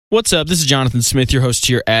What's up? This is Jonathan Smith, your host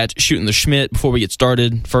here at Shooting the Schmidt. Before we get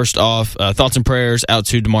started, first off, thoughts and prayers out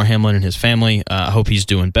to Damar Hamlin and his family. I hope he's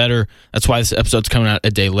doing better. That's why this episode's coming out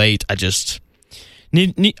a day late. I just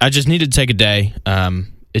needed to take a day.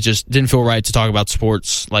 It just didn't feel right to talk about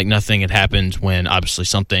sports like nothing had happened when obviously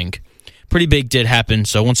something pretty big did happen.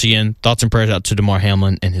 So once again, thoughts and prayers out to Damar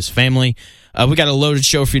Hamlin and his family. We got a loaded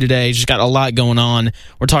show for you today. Just got a lot going on.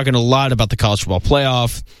 We're talking a lot about the college football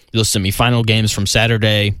playoff, those semifinal games from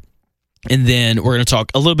Saturday. And then we're going to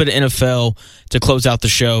talk a little bit of NFL to close out the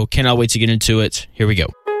show. Cannot wait to get into it. Here we go.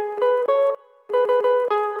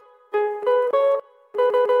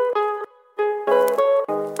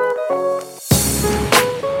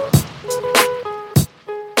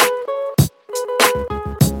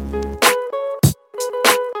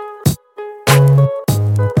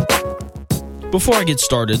 Before I get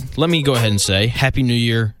started, let me go ahead and say Happy New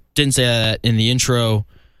Year. Didn't say that in the intro.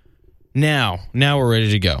 Now we're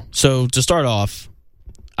ready to go. So to start off,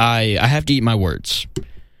 I have to eat my words,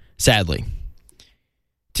 sadly.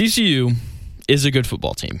 TCU is a good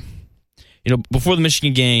football team. You know, before the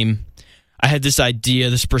Michigan game, I had this idea,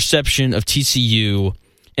 this perception of TCU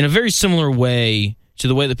in a very similar way to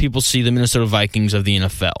the way that people see the Minnesota Vikings of the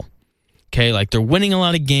NFL. Okay, like they're winning a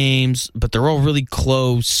lot of games, but they're all really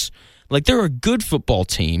close. Like, they're a good football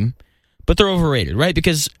team, but they're overrated, right?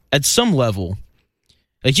 Because at some level,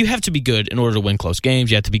 like, you have to be good in order to win close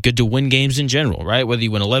games. You have to be good to win games in general, right? Whether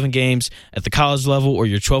you win 11 games at the college level or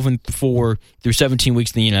you're 12-4 through 17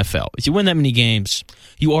 weeks in the NFL. If you win that many games,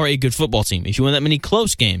 you are a good football team. If you win that many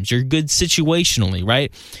close games, you're good situationally,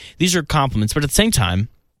 right? These are compliments. But at the same time,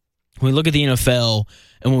 when we look at the NFL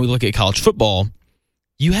and when we look at college football,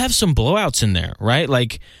 you have some blowouts in there, right?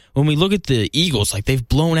 Like, when we look at the Eagles, like, they've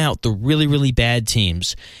blown out the really, really bad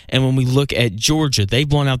teams. And when we look at Georgia, they've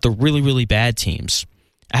blown out the really, really bad teams.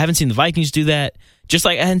 I haven't seen the Vikings do that, just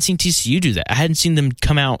like I hadn't seen TCU do that. I hadn't seen them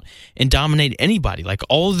come out and dominate anybody. Like,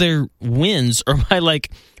 all of their wins are by,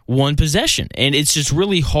 like, one possession. And it's just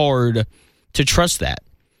really hard to trust that,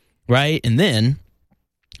 right? And then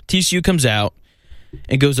TCU comes out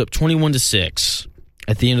and goes up 21-6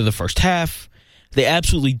 at the end of the first half. They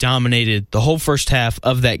absolutely dominated the whole first half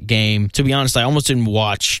of that game. To be honest, I almost didn't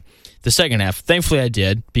watch the second half. Thankfully, I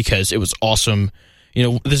did because it was awesome. You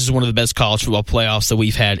know, this is one of the best college football playoffs that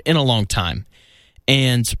we've had in a long time.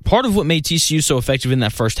 And part of what made TCU so effective in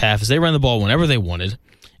that first half is they ran the ball whenever they wanted.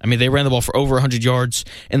 I mean, they ran the ball for over 100 yards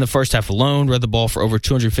in the first half alone, ran the ball for over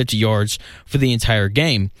 250 yards for the entire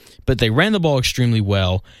game. But they ran the ball extremely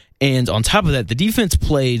well. And on top of that, the defense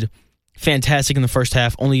played fantastic in the first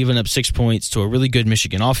half, only giving up 6 points to a really good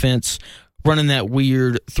Michigan offense, running that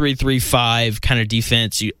weird 3-3-5 kind of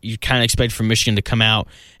defense. You kind of expect from Michigan to come out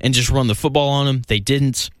and just run the football on them. They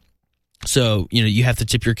didn't. So, you know, you have to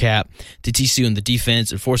tip your cap to TCU in the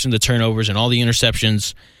defense and forcing the turnovers and all the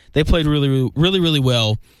interceptions. They played really, really, really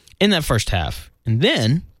well in that first half. And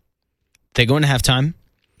then they go into halftime.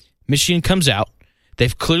 Michigan comes out.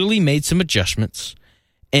 They've clearly made some adjustments,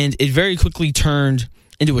 and it very quickly turned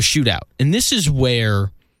into a shootout. And this is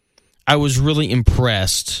where I was really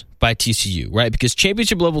impressed by TCU, right? Because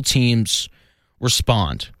championship-level teams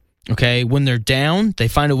respond, okay? When they're down, they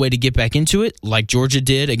find a way to get back into it, like Georgia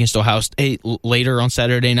did against Ohio State later on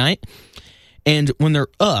Saturday night. And when they're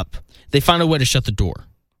up, they find a way to shut the door,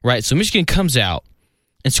 right? So Michigan comes out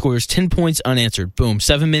and scores 10 points unanswered. Boom,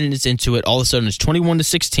 7 minutes into it, all of a sudden it's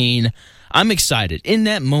 21-16. I'm excited. In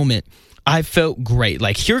that moment, I felt great.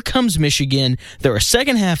 Like, here comes Michigan. They're a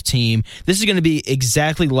second-half team. This is going to be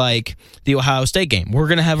exactly like the Ohio State game. We're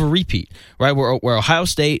going to have a repeat, right, where Ohio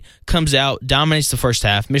State comes out, dominates the first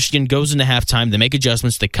half. Michigan goes into halftime. They make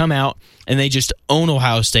adjustments. They come out, and they just own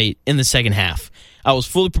Ohio State in the second half. I was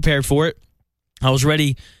fully prepared for it. I was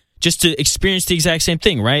ready just to experience the exact same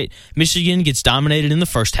thing, right? Michigan gets dominated in the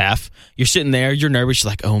first half. You're sitting there, you're nervous,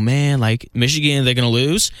 you're like, oh man, like Michigan, they're going to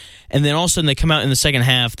lose. And then all of a sudden they come out in the second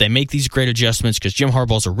half, they make these great adjustments because Jim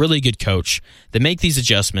Harbaugh's a really good coach. They make these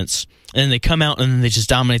adjustments, and then they come out and then they just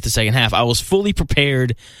dominate the second half. I was fully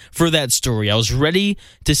prepared for that story. I was ready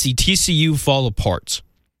to see TCU fall apart,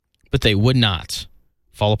 but they would not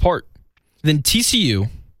fall apart. Then TCU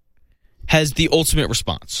has the ultimate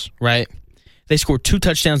response, right? They scored 2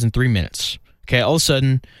 touchdowns in 3 minutes. Okay, all of a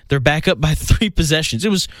sudden, they're back up by 3 possessions. It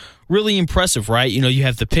was really impressive, right? You know, you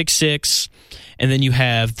have the pick six, and then you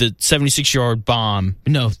have the 76-yard bomb.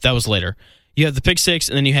 No, that was later. You have the pick six,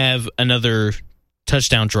 and then you have another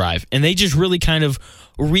touchdown drive. And they just really kind of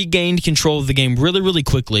regained control of the game really, really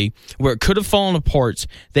quickly. Where it could have fallen apart,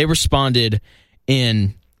 they responded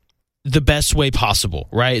in the best way possible,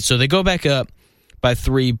 right? So they go back up by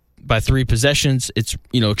 3 by 3 possessions. It's,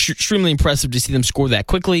 extremely impressive to see them score that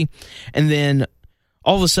quickly. And then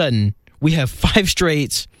all of a sudden, we have 5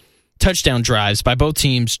 straight touchdown drives by both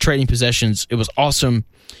teams, trading possessions. It was awesome.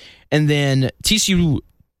 And then TCU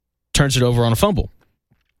turns it over on a fumble.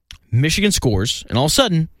 Michigan scores, and all of a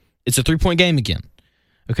sudden, it's a 3-point game again.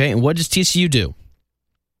 Okay, and what does TCU do?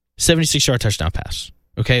 76-yard touchdown pass.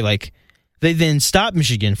 Okay, they then stop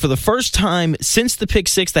Michigan for the first time since the pick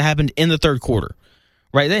 6 that happened in the third quarter.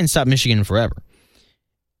 Right, they didn't stop Michigan forever.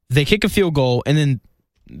 They kick a field goal, and then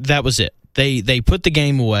that was it. They put the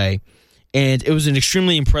game away, and it was an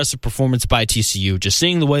extremely impressive performance by TCU. Just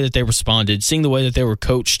seeing the way that they responded, seeing the way that they were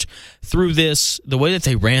coached through this, the way that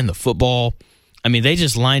they ran the football. I mean, they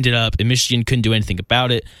just lined it up, and Michigan couldn't do anything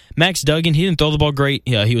about it. Max Duggan, he didn't throw the ball great.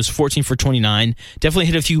 Yeah, he was 14 for 29. Definitely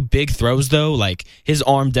hit a few big throws, though. His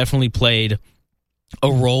arm definitely played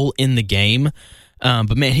a role in the game.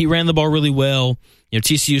 But, man, he ran the ball really well.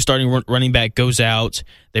 TCU starting running back goes out.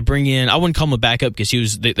 They bring in, I wouldn't call him a backup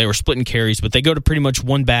because they were splitting carries, but they go to pretty much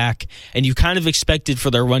one back, and you kind of expected for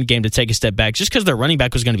their run game to take a step back just because their running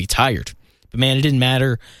back was going to be tired. But, man, it didn't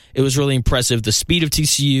matter. It was really impressive. The speed of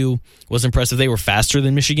TCU was impressive. They were faster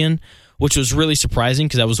than Michigan, which was really surprising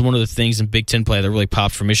because that was one of the things in Big Ten play that really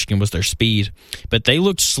popped for Michigan was their speed. But they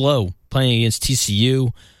looked slow playing against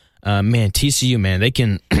TCU. TCU, man, they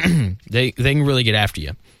can they can really get after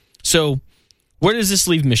you. So where does this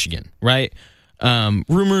leave Michigan, right?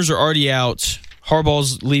 Rumors are already out.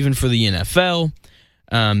 Harbaugh's leaving for the NFL.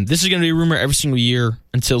 This is going to be a rumor every single year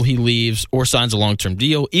until he leaves or signs a long-term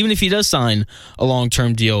deal. Even if he does sign a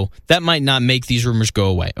long-term deal, that might not make these rumors go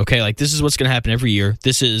away, okay? This is what's going to happen every year.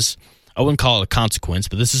 This is, I wouldn't call it a consequence,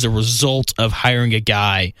 but this is a result of hiring a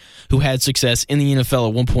guy who had success in the NFL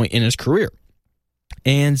at one point in his career.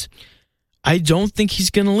 And I don't think he's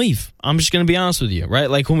going to leave. I'm just going to be honest with you, right?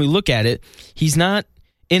 When we look at it, he's not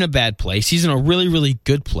in a bad place. He's in a really, really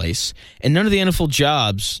good place. And none of the NFL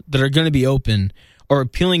jobs that are going to be open are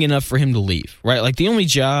appealing enough for him to leave, right? The only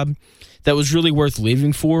job that was really worth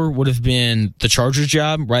leaving for would have been the Chargers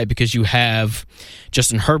job, right? Because you have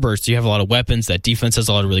Justin Herbert, so you have a lot of weapons. That defense has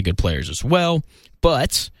a lot of really good players as well.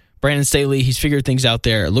 But Brandon Staley, he's figured things out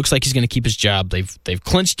there. It looks like he's going to keep his job. They've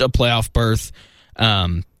clinched a playoff berth.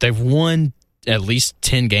 They've won at least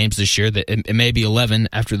 10 games this year. It may be 11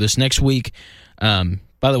 after this next week.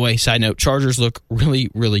 By the way, side note, Chargers look really,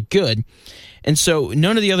 really good. And so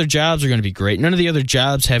none of the other jobs are going to be great. None of the other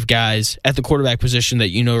jobs have guys at the quarterback position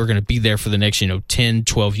that are going to be there for the next 10,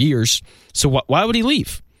 12 years. So why would he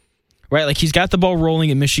leave? Right? He's got the ball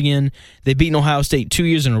rolling at Michigan. They've beaten Ohio State 2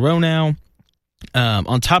 years in a row now.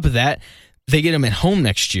 On top of that, they get him at home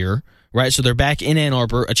next year. Right? So they're back in Ann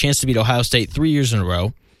Arbor, a chance to beat Ohio State 3 years in a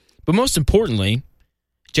row. But most importantly,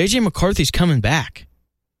 J.J. McCarthy's coming back.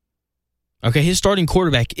 Okay, his starting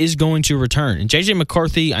quarterback is going to return. And J.J.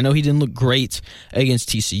 McCarthy, I know he didn't look great against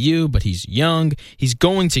TCU, but he's young. He's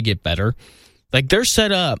going to get better. They're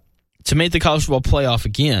set up to make the college football playoff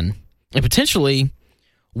again and potentially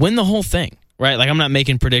win the whole thing, right? I'm not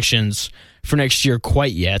making predictions for next year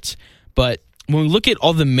quite yet, but when we look at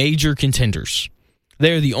all the major contenders,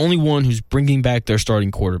 they're the only one who's bringing back their starting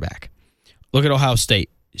quarterback. Look at Ohio State.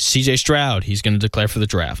 C.J. Stroud, he's going to declare for the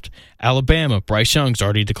draft. Alabama, Bryce Young's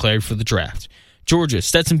already declared for the draft. Georgia,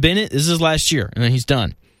 Stetson Bennett, this is his last year, and then he's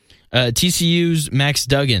done. TCU's Max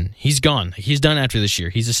Duggan, he's gone. He's done after this year.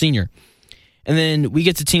 He's a senior. And then we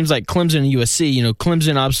get to teams like Clemson and USC.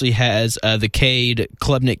 Clemson obviously has the Cade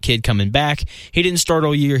Klubnik kid coming back. He didn't start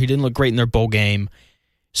all year. He didn't look great in their bowl game.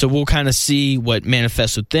 So we'll kind of see what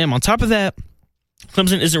manifests with them. On top of that,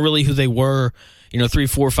 Clemson isn't really who they were 3,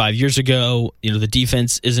 4, 5 years ago. The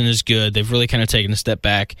defense isn't as good. They've really kind of taken a step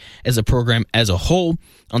back as a program as a whole.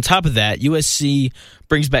 On top of that, USC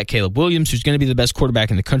brings back Caleb Williams, who's going to be the best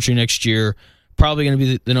quarterback in the country next year. Probably going to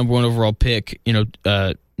be the number 1 overall pick,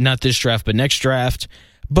 not this draft, but next draft.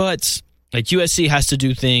 But USC has to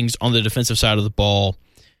do things on the defensive side of the ball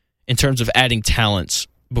in terms of adding talents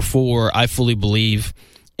before I fully believe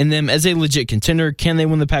in them as a legit contender. Can they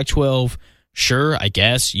win the Pac-12? Sure, I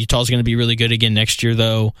guess. Utah's going to be really good again next year,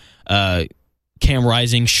 though. Cam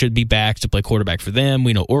Rising should be back to play quarterback for them.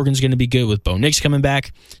 We know Oregon's going to be good with Bo Nix coming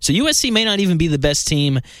back. So USC may not even be the best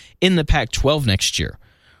team in the Pac-12 next year,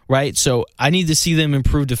 right? So I need to see them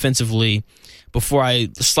improve defensively before I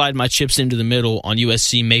slide my chips into the middle on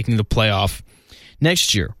USC making the playoff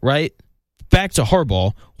next year, right? Back to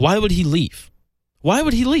Harbaugh. Why would he leave? Why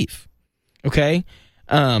would he leave? Okay?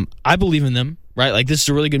 I believe in them, right? This is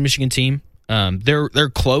a really good Michigan team. They're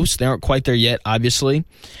close. They aren't quite there yet, obviously.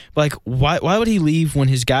 But why would he leave when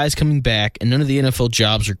his guy's coming back and none of the NFL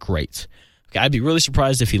jobs are great? Okay, I'd be really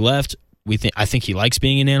surprised if he left. I think he likes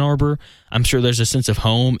being in Ann Arbor. I'm sure there's a sense of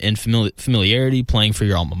home and familiarity playing for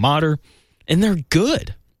your alma mater, and they're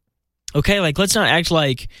good. Okay, like let's not act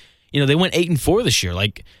like, they went 8-4 this year.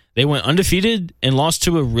 Like they went undefeated and lost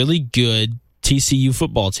to a really good TCU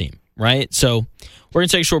football team, right? So we're going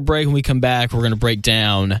to take a short break. When we come back, we're going to break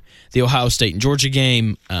down the Ohio State and Georgia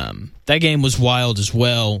game. That game was wild as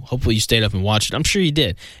well. Hopefully you stayed up and watched it. I'm sure you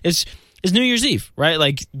did. It's New Year's Eve, right?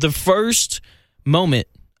 Like the first moment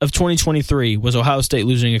of 2023 was Ohio State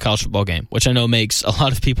losing a college football game, which I know makes a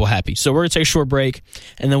lot of people happy. So we're going to take a short break,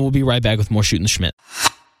 and then we'll be right back with more Shooting the Schmidt.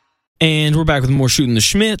 And we're back with more Shooting the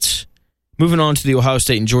Schmidt. Moving on to the Ohio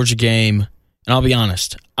State and Georgia game, and I'll be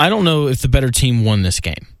honest, I don't know if the better team won this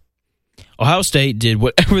game. Ohio State did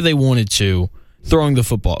whatever they wanted to throwing the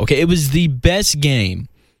football. Okay, it was the best game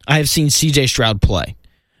I have seen C.J. Stroud play.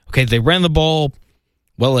 Okay, they ran the ball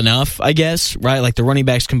well enough, I guess, right? Like the running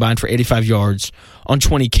backs combined for 85 yards on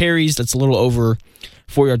 20 carries. That's a little over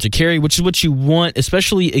 4 yards a carry, which is what you want,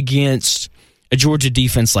 especially against a Georgia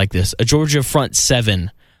defense like this, a Georgia front seven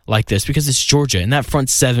like this, because it's Georgia, and that front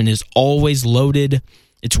seven is always loaded.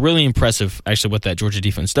 It's really impressive, actually, what that Georgia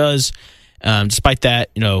defense does. Despite that,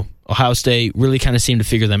 Ohio State really kind of seemed to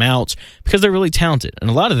figure them out because they're really talented, and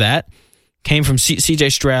a lot of that came from C.J.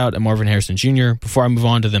 Stroud and Marvin Harrison Jr. Before I move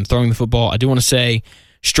on to them throwing the football, I do want to say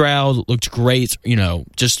Stroud looked great,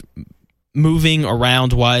 just moving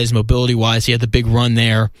around-wise, mobility-wise. He had the big run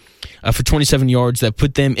there for 27 yards that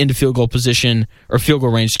put them into field goal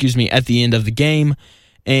range, at the end of the game.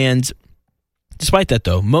 And despite that,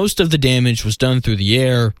 though, most of the damage was done through the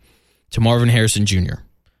air to Marvin Harrison Jr.,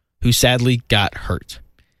 who sadly got hurt.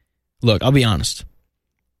 Look, I'll be honest.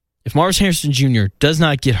 If Marvin Harrison Jr. does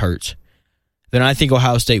not get hurt, then I think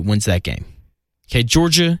Ohio State wins that game. Okay,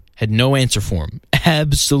 Georgia had no answer for him.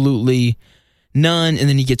 Absolutely none. And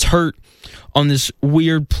then he gets hurt on this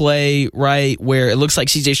weird play, right, where it looks like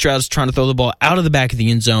C.J. Stroud is trying to throw the ball out of the back of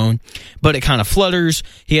the end zone, but it kind of flutters.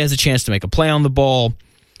 He has a chance to make a play on the ball,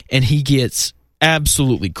 and he gets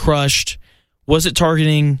absolutely crushed. Was it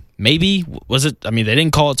targeting? Maybe. Was it? I mean, they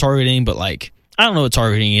didn't call it targeting, but I don't know what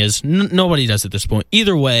targeting is. Nobody does at this point.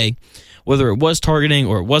 Either way, whether it was targeting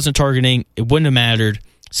or it wasn't targeting, it wouldn't have mattered,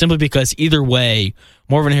 simply because either way,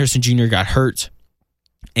 Marvin Harrison Jr. got hurt,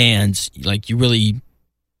 and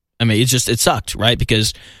it sucked, right?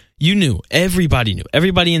 Because everybody knew.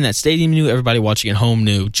 Everybody in that stadium knew. Everybody watching at home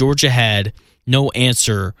knew. Georgia had no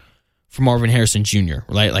answer for Marvin Harrison Jr.,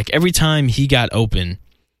 right? Like every time he got open,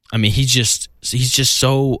 he's just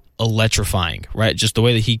so electrifying, right? Just the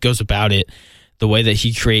way that he goes about it, the way that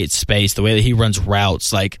he creates space, the way that he runs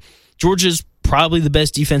routes. Like Georgia's probably the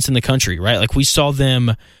best defense in the country, right? Like we saw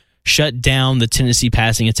them shut down the Tennessee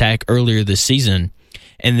passing attack earlier this season,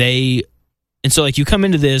 and so you come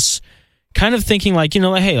into this kind of thinking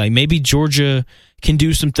hey, maybe Georgia can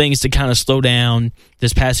do some things to kind of slow down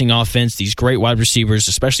this passing offense, these great wide receivers,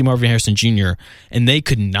 especially Marvin Harrison Jr., and they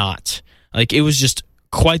could not. It was just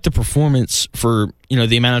quite the performance for,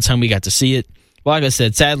 the amount of time we got to see it. Well, like I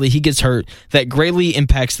said, sadly, he gets hurt. That greatly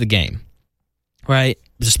impacts the game, right?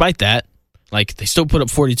 Despite that, they still put up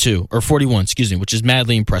 41, which is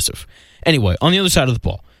madly impressive. Anyway, on the other side of the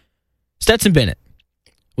ball, Stetson Bennett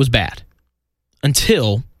was bad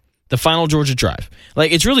until the final Georgia drive.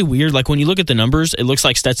 It's really weird. When you look at the numbers, it looks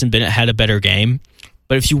like Stetson Bennett had a better game.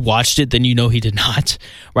 But if you watched it, then he did not,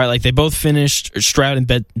 right? They both finished, Stroud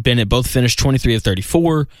and Bennett both finished 23 of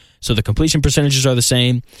 34, so the completion percentages are the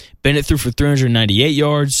same. Bennett threw for 398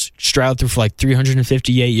 yards. Stroud threw for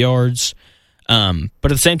 358 yards. But at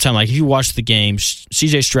the same time, if you watch the game,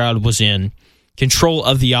 C.J. Stroud was in control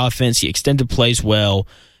of the offense. He extended plays well,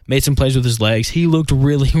 made some plays with his legs. He looked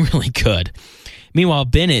really, really good. Meanwhile,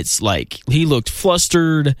 Bennett's, he looked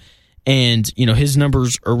flustered, and, his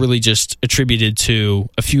numbers are really just attributed to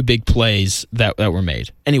a few big plays that were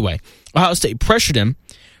made. Anyway, Ohio State pressured him,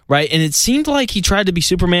 right? And it seemed like he tried to be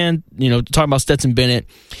Superman, talking about Stetson Bennett,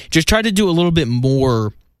 just tried to do a little bit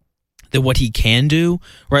more than what he can do,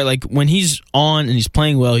 right? When he's on and he's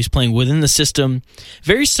playing well, he's playing within the system,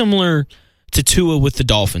 very similar to Tua with the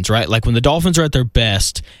Dolphins, right? When the Dolphins are at their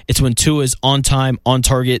best, it's when Tua is on time, on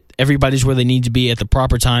target, everybody's where they need to be at the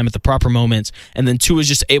proper time, at the proper moments, and then Tua is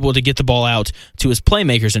just able to get the ball out to his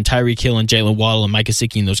playmakers and Tyreek Hill and Jalen Waddle and Mike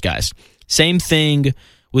Gesicki and those guys. Same thing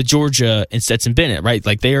with Georgia and Stetson Bennett, right?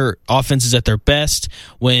 Their offense is at their best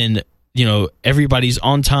when everybody's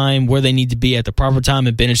on time, where they need to be at the proper time,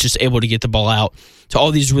 and Bennett's just able to get the ball out to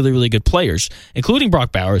all these really, really good players, including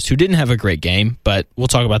Brock Bowers, who didn't have a great game, but we'll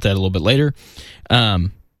talk about that a little bit later.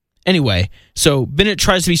 Anyway, so Bennett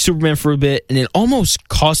tries to be Superman for a bit, and it almost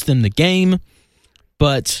cost them the game,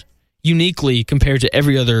 but, uniquely compared to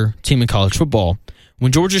every other team in college football.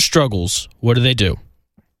 When Georgia struggles, what do?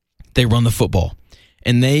 They run the football.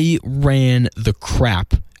 And they ran the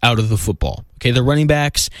crap out of the football. Okay, the running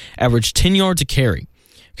backs averaged 10 yards a carry.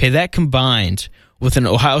 Okay, that combined with an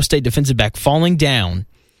Ohio State defensive back falling down,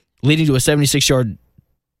 leading to a 76-yard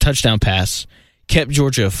touchdown pass, kept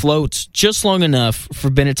Georgia afloat just long enough for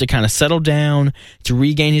Bennett to kind of settle down, to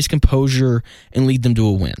regain his composure, and lead them to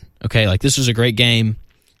a win. Okay, like this was a great game.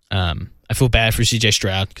 I feel bad for C.J.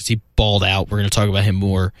 Stroud because he balled out. We're going to talk about him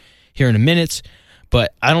more here in a minute.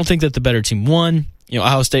 But I don't think that the better team won.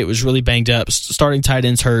 Ohio State was really banged up. Starting tight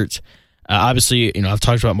ends hurt. Obviously, I've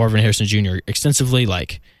talked about Marvin Harrison Jr. extensively.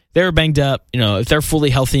 Like, they were banged up. If they're fully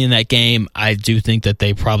healthy in that game, I do think that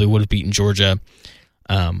they probably would have beaten Georgia.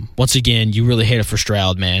 Once again, you really hate it for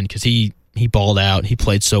Stroud, man, because he balled out. He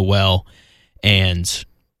played so well. And,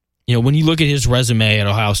 when you look at his resume at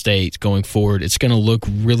Ohio State going forward, it's going to look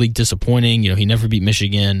really disappointing. He never beat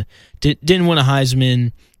Michigan, didn't win a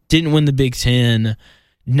Heisman, didn't win the Big Ten,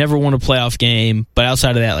 never won a playoff game. But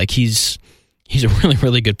outside of that, like he's a really,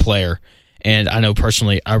 really good player. And I know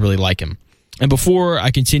personally, I really like him. And before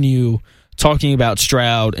I continue talking about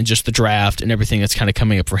Stroud and just the draft and everything that's kind of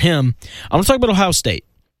coming up for him, I want to talk about Ohio State.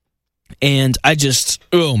 And I hate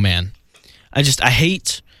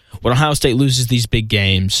when Ohio State loses these big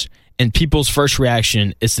games and people's first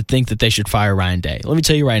reaction is to think that they should fire Ryan Day. Let me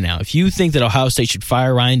tell you right now, if you think that Ohio State should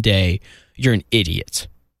fire Ryan Day, you're an idiot.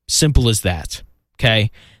 Simple as that. Okay?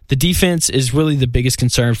 The defense is really the biggest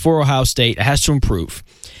concern for Ohio State. It has to improve.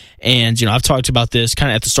 And, I've talked about this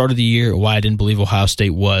kind of at the start of the year, why I didn't believe Ohio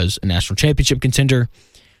State was a national championship contender.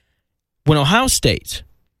 When Ohio State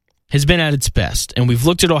has been at its best, and we've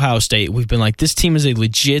looked at Ohio State, we've been like, this team is a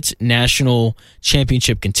legit national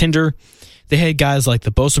championship contender. They had guys like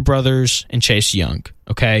the Bosa brothers and Chase Young,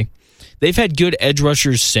 okay? They've had good edge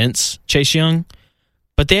rushers since Chase Young,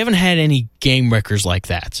 but they haven't had any game wreckers like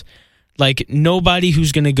that. Like, nobody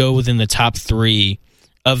who's going to go within the top 3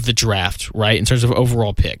 of the draft, right, in terms of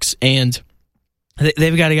overall picks. And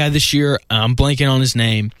they've got a guy this year, I'm blanking on his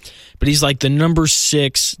name, but he's like the number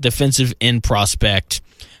 6 defensive end prospect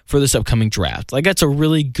for this upcoming draft. Like, that's a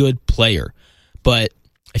really good player. But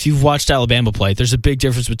if you've watched Alabama play, there's a big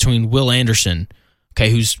difference between Will Anderson,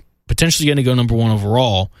 okay, who's potentially going to go number 1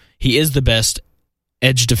 overall. He is the best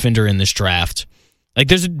edge defender in this draft. Like,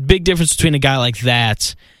 there's a big difference between a guy like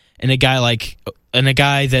that and the guy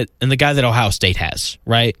that Ohio State has,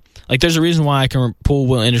 right? Like, there's a reason why I can pull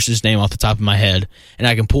Will Anderson's name off the top of my head, and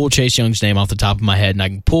I can pull Chase Young's name off the top of my head, and I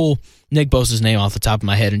can pull Nick Bosa's name off the top of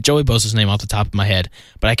my head, and Joey Bosa's name off the top of my head,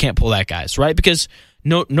 but I can't pull that guy's, right? Because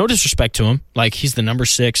no disrespect to him, like, he's the number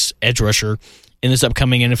 6 edge rusher in this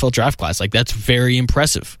upcoming NFL draft class. Like, that's very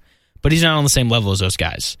impressive, but he's not on the same level as those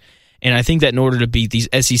guys. And I think that in order to beat these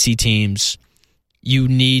SEC teams, you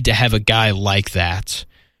need to have a guy like that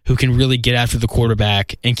who can really get after the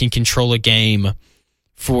quarterback and can control a game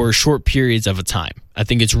for short periods of a time. I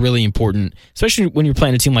think it's really important, especially when you're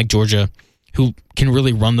playing a team like Georgia who can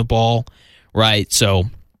really run the ball, right? So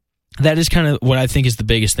that is kind of what I think is the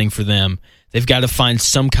biggest thing for them. They've got to find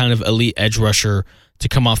some kind of elite edge rusher to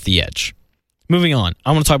come off the edge. Moving on,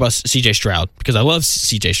 I want to talk about C.J. Stroud because I love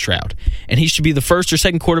C.J. Stroud, and he should be the first or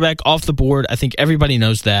second quarterback off the board. I think everybody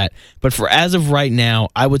knows that, but for as of right now,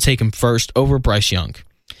 I would take him first over Bryce Young,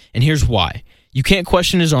 and here's why. You can't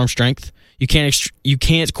question his arm strength. You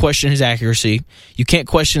can't question his accuracy. You can't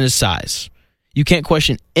question his size. You can't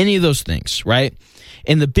question any of those things, right?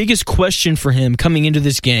 And the biggest question for him coming into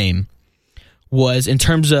this game was in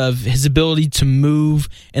terms of his ability to move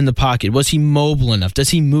in the pocket. Was he mobile enough? Does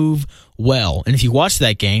he move well? And if you watch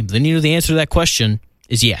that game, then you know the answer to that question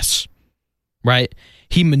is yes, right?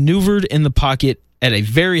 He maneuvered in the pocket at a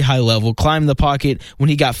very high level, climbed the pocket. When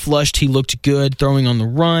he got flushed, he looked good throwing on the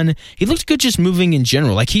run. He looked good just moving in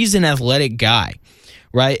general. Like, he's an athletic guy,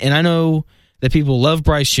 right? And I know that people love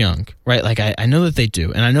Bryce Young, right? Like, I know that they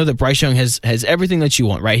do. And I know that Bryce Young has everything that you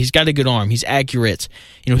want, right? He's got a good arm. He's accurate.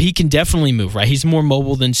 He can definitely move, right? He's more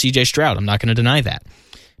mobile than C.J. Stroud. I'm not going to deny that.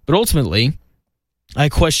 But ultimately, I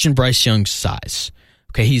question Bryce Young's size.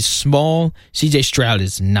 Okay, he's small. C.J. Stroud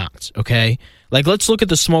is not, okay? Like, let's look at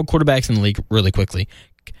the small quarterbacks in the league really quickly.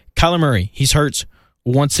 Kyler Murray, he's hurt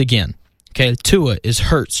once again. Okay, Tua is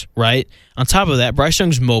hurt, right? On top of that, Bryce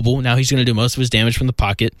Young's mobile. Now he's going to do most of his damage from the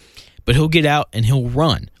pocket, but he'll get out and he'll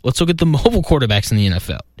run. Let's look at the mobile quarterbacks in the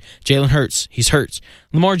NFL. Jalen Hurts, he's hurt.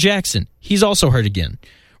 Lamar Jackson, he's also hurt again,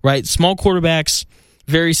 right? Small quarterbacks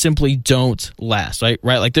very simply don't last, right?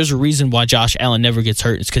 Like, there's a reason why Josh Allen never gets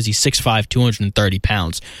hurt. It's because he's 6'5", 230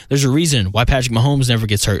 pounds. There's a reason why Patrick Mahomes never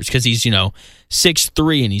gets hurt. It's because he's,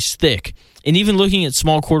 6'3", and he's thick. And even looking at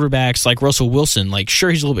small quarterbacks like Russell Wilson, like, sure,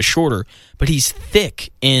 he's a little bit shorter, but he's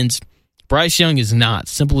thick, and Bryce Young is not.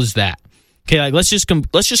 Simple as that. Okay, like let's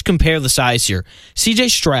just compare the size here. C.J.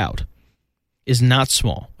 Stroud is not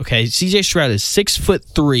small. Okay, C.J. Stroud is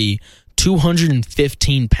 6'3",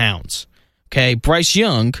 215 pounds. Okay, Bryce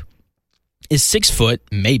Young is 6 foot,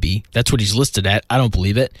 maybe. That's what he's listed at. I don't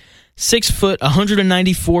believe it. 6 foot,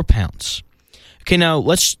 194 pounds. Okay, now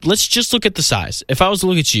let's just look at the size. If I was to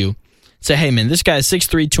look at you, say, hey, man, this guy is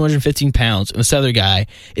 6'3", 215 pounds, and this other guy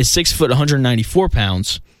is 6 foot, 194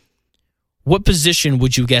 pounds, what position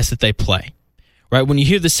would you guess that they play? Right? When you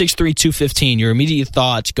hear the 6'3", 215, your immediate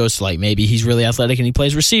thought goes to, like, maybe he's really athletic and he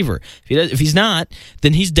plays receiver. If he's not,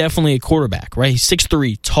 then he's definitely a quarterback, right? He's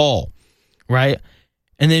 6'3", tall, right?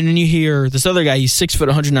 And then when you hear this other guy, he's 6 foot,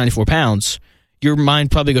 194 pounds, your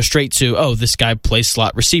mind probably goes straight to, oh, this guy plays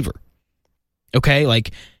slot receiver. Okay?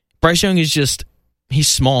 Like, Bryce Young is just, he's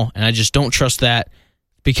small, and I just don't trust that.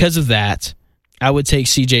 Because of that, I would take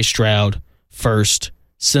C.J. Stroud first.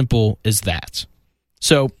 Simple as that.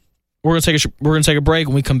 So we're gonna take a break.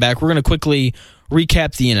 When we come back, we're gonna quickly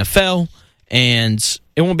recap the NFL, and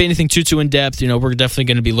it won't be anything too in depth. We're definitely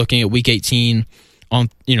going to be looking at Week 18 on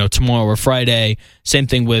tomorrow or Friday. Same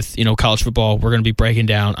thing with college football. We're going to be breaking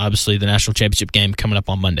down obviously the national championship game coming up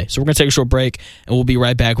on Monday. So we're going to take a short break, and we'll be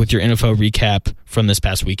right back with your NFL recap from this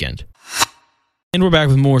past weekend. And we're back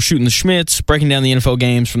with more Shooting the Schmitz, breaking down the NFL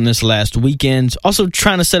games from this last weekend. Also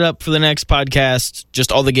trying to set up for the next podcast,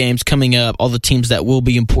 just all the games coming up, all the teams that will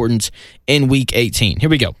be important in Week 18. Here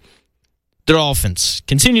we go. The Dolphins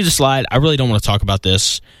continue to slide. I really don't want to talk about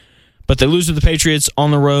this, but they lose to the Patriots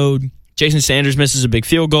on the road. Jason Sanders misses a big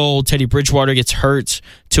field goal. Teddy Bridgewater gets hurt.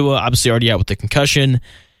 Tua obviously already out with the concussion.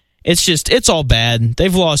 It's all bad.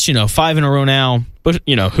 They've lost, 5 in a row now, but,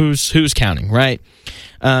 who's counting, right?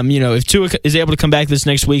 If Tua is able to come back this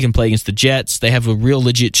next week and play against the Jets, they have a real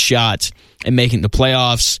legit shot at making the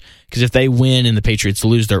playoffs, because if they win and the Patriots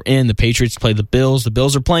lose, they're in. The Patriots play the Bills. The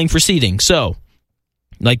Bills are playing for seeding. So,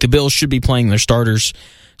 the Bills should be playing their starters.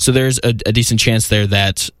 So there's a decent chance there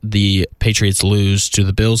that the Patriots lose to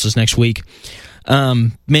the Bills this next week.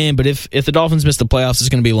 But if the Dolphins miss the playoffs, it's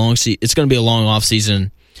going to be a long off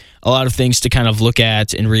season. A lot of things to kind of look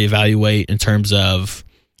at and reevaluate in terms of,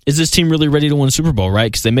 is this team really ready to win a Super Bowl,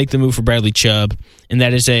 right? Because they make the move for Bradley Chubb, and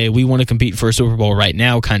that is we want to compete for a Super Bowl right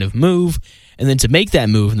now kind of move. And then to make that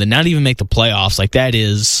move and then not even make the playoffs,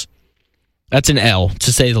 that's an L,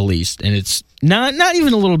 to say the least. And it's not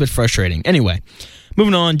even a little bit frustrating. Anyway,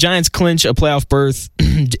 moving on, Giants clinch a playoff berth.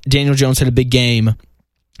 Daniel Jones had a big game,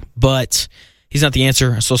 but he's not the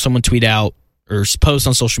answer. I saw someone tweet out or post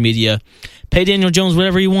on social media, pay Daniel Jones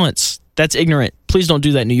whatever he wants. That's ignorant. Please don't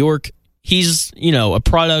do that, New York. He's, a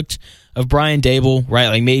product of Brian Dable, right?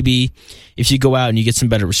 Like, maybe if you go out and you get some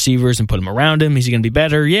better receivers and put him around him, is he going to be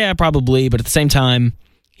better? Yeah, probably. But at the same time,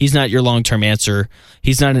 he's not your long-term answer.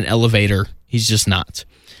 He's not an elevator. He's just not.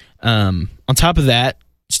 On top of that,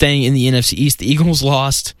 staying in the NFC East, the Eagles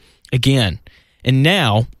lost again. And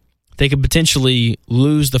now they could potentially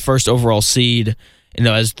lose the first overall seed,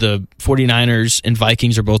 as the 49ers and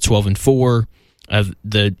Vikings are both 12-4.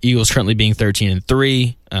 The Eagles currently being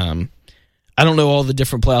 13-3. I don't know all the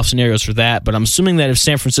different playoff scenarios for that, but I'm assuming that if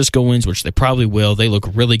San Francisco wins, which they probably will, they look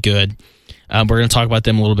really good. We're going to talk about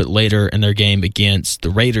them a little bit later in their game against the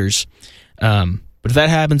Raiders. But if that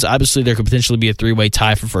happens, obviously there could potentially be a 3-way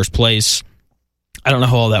tie for first place. I don't know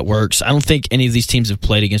how all that works. I don't think any of these teams have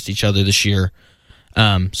played against each other this year.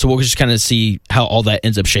 So we'll just kind of see how all that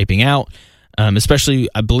ends up shaping out. Especially,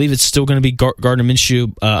 I believe it's still going to be Gardner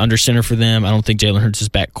Minshew under center for them. I don't think Jalen Hurts is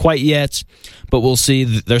back quite yet, but we'll see.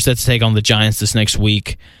 They're set to take on the Giants this next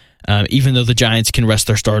week. Even though the Giants can rest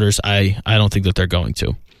their starters, I don't think that they're going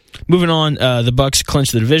to. Moving on, the Bucs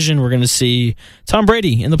clinch the division. We're going to see Tom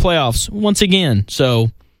Brady in the playoffs once again.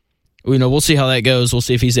 So, we'll see how that goes. We'll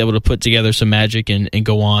see if he's able to put together some magic and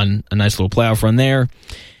go on a nice little playoff run there.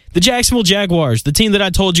 The Jacksonville Jaguars, the team that I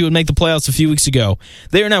told you would make the playoffs a few weeks ago,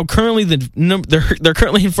 they are now currently they're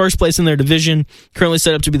currently in first place in their division, currently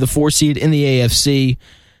set up to be the 4 seed in the AFC.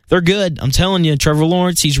 They're good. I'm telling you, Trevor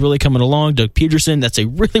Lawrence, he's really coming along. Doug Peterson, that's a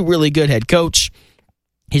really, really good head coach.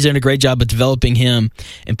 He's done a great job of developing him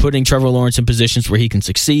and putting Trevor Lawrence in positions where he can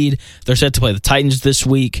succeed. They're set to play the Titans this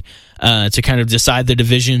week to kind of decide the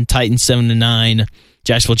division. Titans 7-9,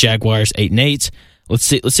 Jacksonville Jaguars 8-8. Let's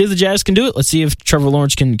see if the Jazz can do it. Let's see if Trevor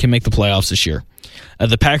Lawrence can make the playoffs this year.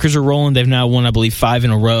 The Packers are rolling. They've now won, I believe, 5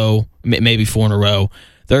 in a row, maybe 4 in a row.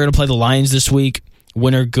 They're going to play the Lions this week.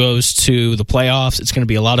 Winner goes to the playoffs. It's going to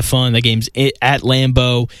be a lot of fun. That game's at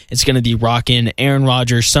Lambeau. It's going to be rocking. Aaron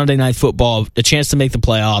Rodgers, Sunday Night Football, a chance to make the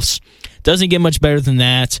playoffs. Doesn't get much better than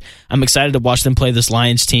that. I'm excited to watch them play this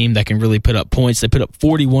Lions team that can really put up points. They put up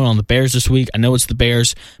 41 on the Bears this week. I know it's the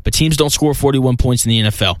Bears, but teams don't score 41 points in the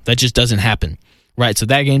NFL. That just doesn't happen, right? So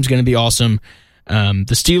that game's going to be awesome. The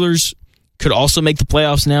Steelers could also make the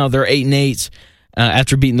playoffs now. They're 8-8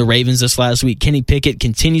 after beating the Ravens this last week. Kenny Pickett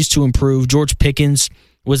continues to improve. George Pickens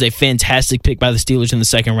was a fantastic pick by the Steelers in the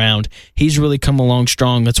second round. He's really come along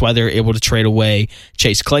strong. That's why they're able to trade away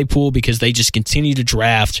Chase Claypool, because they just continue to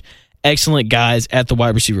draft excellent guys at the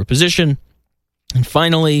wide receiver position. And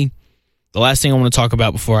finally, the last thing I want to talk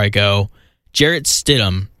about before I go, Jarrett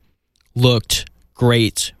Stidham looked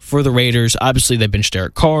great for the Raiders. Obviously, they benched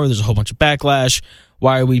Derek Carr. There's a whole bunch of backlash.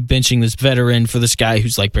 Why are we benching this veteran for this guy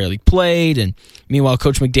who's like barely played? And meanwhile,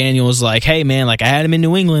 Coach McDaniel was like, hey, man, like I had him in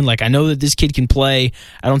New England. Like I know that this kid can play.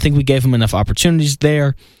 I don't think we gave him enough opportunities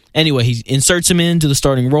there. Anyway, he inserts him into the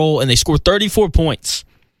starting role, and they score 34 points.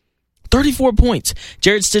 34 points.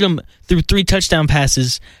 Jarrett Stidham threw 3 touchdown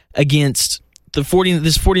passes against this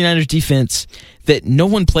 49ers defense that no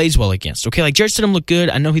one plays well against. Okay, like Jarrett Stidham looked good.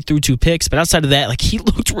 I know he threw 2 picks, but outside of that, like he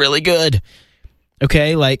looked really good.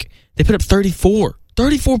 Okay, like they put up 34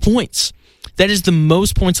 points. That is the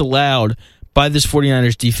most points allowed by this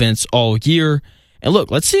 49ers defense all year. And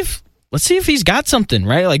look, let's see if he's got something,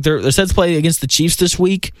 right? Like they're set to play against the Chiefs this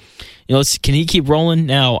week. You know, can he keep rolling?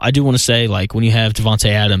 Now, I do want to say, like, when you have Devontae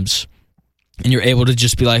Adams and you're able to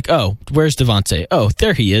just be like, oh, where's Devontae? Oh,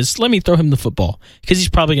 there he is. Let me throw him the football, because he's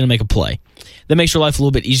probably going to make a play. That makes your life a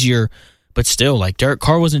little bit easier. But still, like, Derek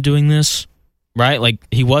Carr wasn't doing this, right? Like,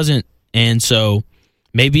 he wasn't. And so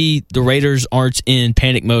maybe the Raiders aren't in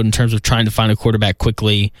panic mode in terms of trying to find a quarterback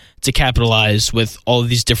quickly to capitalize with all of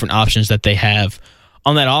these different options that they have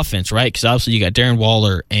on that offense, right? Because obviously you got Darren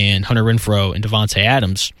Waller and Hunter Renfrow and Devontae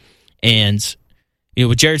Adams. And, you know,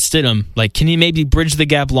 with Jarrett Stidham, like, can he maybe bridge the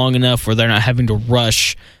gap long enough where they're not having to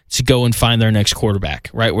rush to go and find their next quarterback,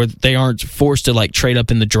 right? Where they aren't forced to, like, trade up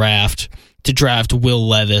in the draft to draft Will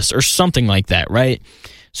Levis or something like that, right?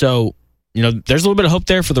 So, you know, there's a little bit of hope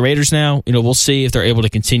there for the Raiders now. You know, we'll see if they're able to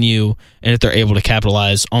continue and if they're able to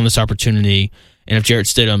capitalize on this opportunity, and if Jarrett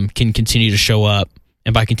Stidham can continue to show up.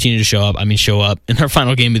 And by continue to show up, I mean show up in their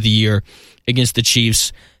final game of the year against the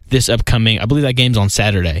Chiefs this upcoming, I believe that game's on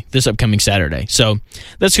Saturday, this upcoming Saturday. So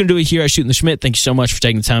that's going to do it here at Shooting the Schmidt. Thank you so much for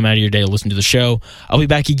taking the time out of your day to listen to the show. I'll be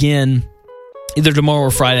back again either tomorrow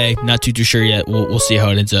or Friday. Not too sure yet. We'll see how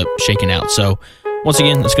it ends up shaking out. So once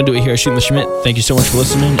again, that's going to do it here at Shooting the Schmidt. Thank you so much for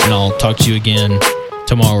listening, and I'll talk to you again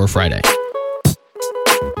tomorrow or Friday.